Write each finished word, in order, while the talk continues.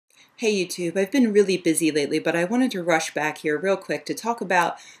Hey YouTube, I've been really busy lately, but I wanted to rush back here real quick to talk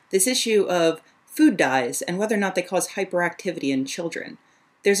about this issue of food dyes and whether or not they cause hyperactivity in children.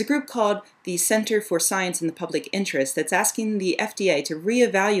 There's a group called the Center for Science in the Public Interest that's asking the FDA to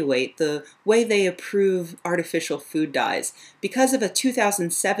reevaluate the way they approve artificial food dyes because of a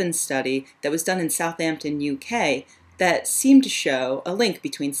 2007 study that was done in Southampton, UK, that seemed to show a link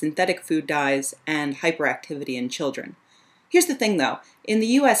between synthetic food dyes and hyperactivity in children. Here's the thing though, in the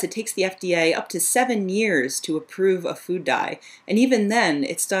US it takes the FDA up to 7 years to approve a food dye, and even then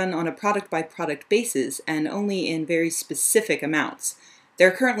it's done on a product-by-product basis and only in very specific amounts. There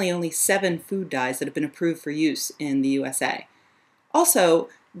are currently only 7 food dyes that have been approved for use in the USA. Also,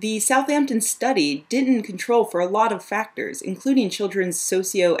 the Southampton study didn't control for a lot of factors, including children's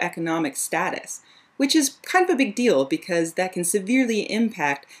socioeconomic status, which is kind of a big deal because that can severely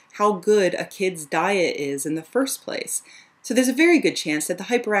impact how good a kid's diet is in the first place. So there's a very good chance that the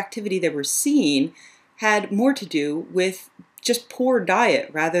hyperactivity that we're seeing had more to do with just poor diet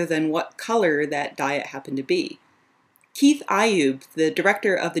rather than what color that diet happened to be. Keith Ayub, the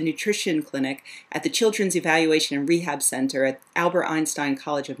director of the nutrition clinic at the Children's Evaluation and Rehab Center at Albert Einstein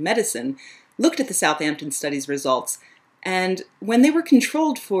College of Medicine, looked at the Southampton study's results, and when they were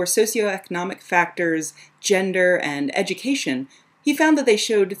controlled for socioeconomic factors, gender, and education, he found that they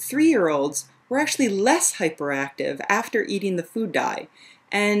showed 3-year-olds were actually less hyperactive after eating the food dye,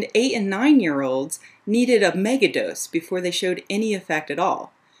 and 8- and 9-year-olds needed a megadose before they showed any effect at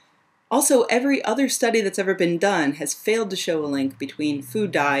all. Also, every other study that's ever been done has failed to show a link between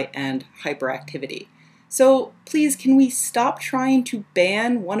food dye and hyperactivity. So please, can we stop trying to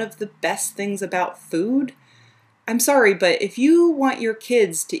ban one of the best things about food? I'm sorry, but if you want your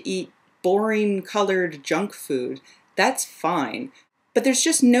kids to eat boring colored junk food, that's fine. But there's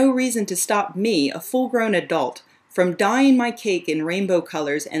just no reason to stop me, a full-grown adult, from dyeing my cake in rainbow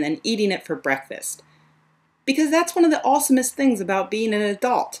colors and then eating it for breakfast. Because that's one of the awesomest things about being an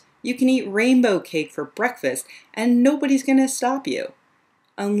adult. You can eat rainbow cake for breakfast and nobody's going to stop you.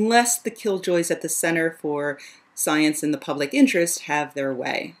 Unless the killjoys at the Center for Science in the Public Interest have their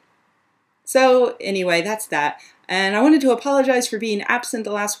way. So anyway, that's that. And I wanted to apologize for being absent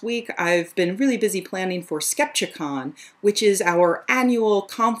the last week. I've been really busy planning for SkepchickCon, which is our annual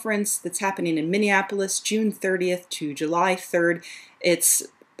conference that's happening in Minneapolis, June 30th to July 3rd. It's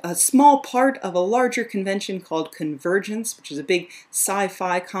a small part of a larger convention called Convergence, which is a big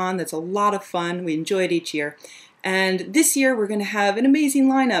sci-fi con that's a lot of fun. We enjoy it each year. And this year we're going to have an amazing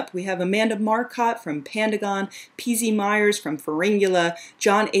lineup. We have Amanda Marcotte from Pandagon, PZ Myers from Pharyngula,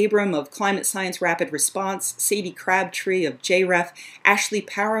 John Abram of Climate Science Rapid Response, Sadie Crabtree of JREF, Ashley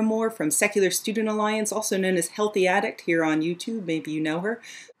Paramore from Secular Student Alliance, also known as Healthy Addict here on YouTube, maybe you know her.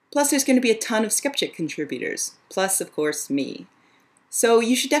 Plus there's going to be a ton of Skepchick contributors, plus of course me. So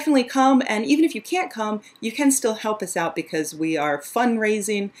you should definitely come, and even if you can't come, you can still help us out because we are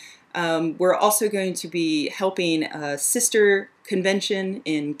fundraising. We're also going to be helping a sister convention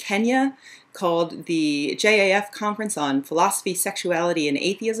in Kenya called the JAF Conference on Philosophy, Sexuality, and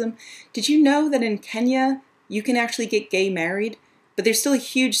Atheism. Did you know that in Kenya you can actually get gay married? But there's still a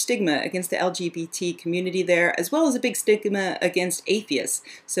huge stigma against the LGBT community there, as well as a big stigma against atheists.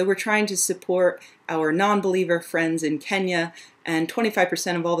 So we're trying to support our non-believer friends in Kenya, and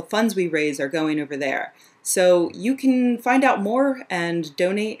 25% of all the funds we raise are going over there. So you can find out more and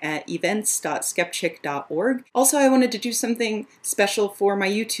donate at events.skepchick.org. Also, I wanted to do something special for my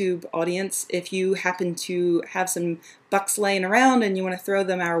YouTube audience. If you happen to have some bucks laying around and you want to throw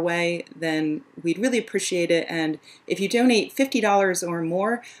them our way, then we'd really appreciate it. And if you donate $50 or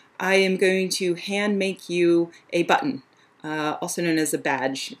more, I am going to hand make you a button, also known as a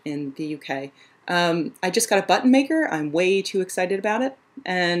badge in the UK. I just got a button maker. I'm way too excited about it.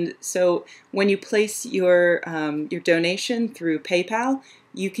 And so when you place your donation through PayPal,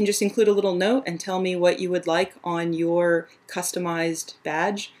 you can just include a little note and tell me what you would like on your customized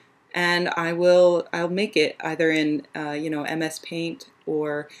badge, and I'll make it either in MS Paint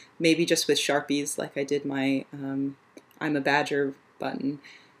or maybe just with Sharpies like I did my I'm a Badger button.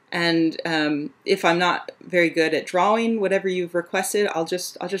 And if I'm not very good at drawing whatever you've requested, I'll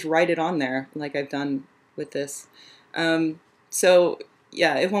just write it on there like I've done with this. So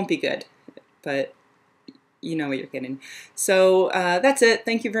yeah, it won't be good, but you know what you're getting. So that's it.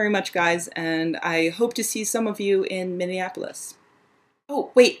 Thank you very much, guys, and I hope to see some of you in Minneapolis.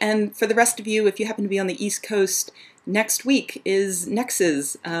 Oh, wait, and for the rest of you, if you happen to be on the East Coast, next week is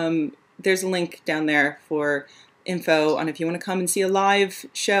NECSS. There's a link down there for info on if you want to come and see a live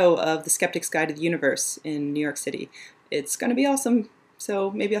show of The Skeptic's Guide to the Universe in New York City. It's going to be awesome,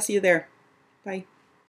 so maybe I'll see you there. Bye.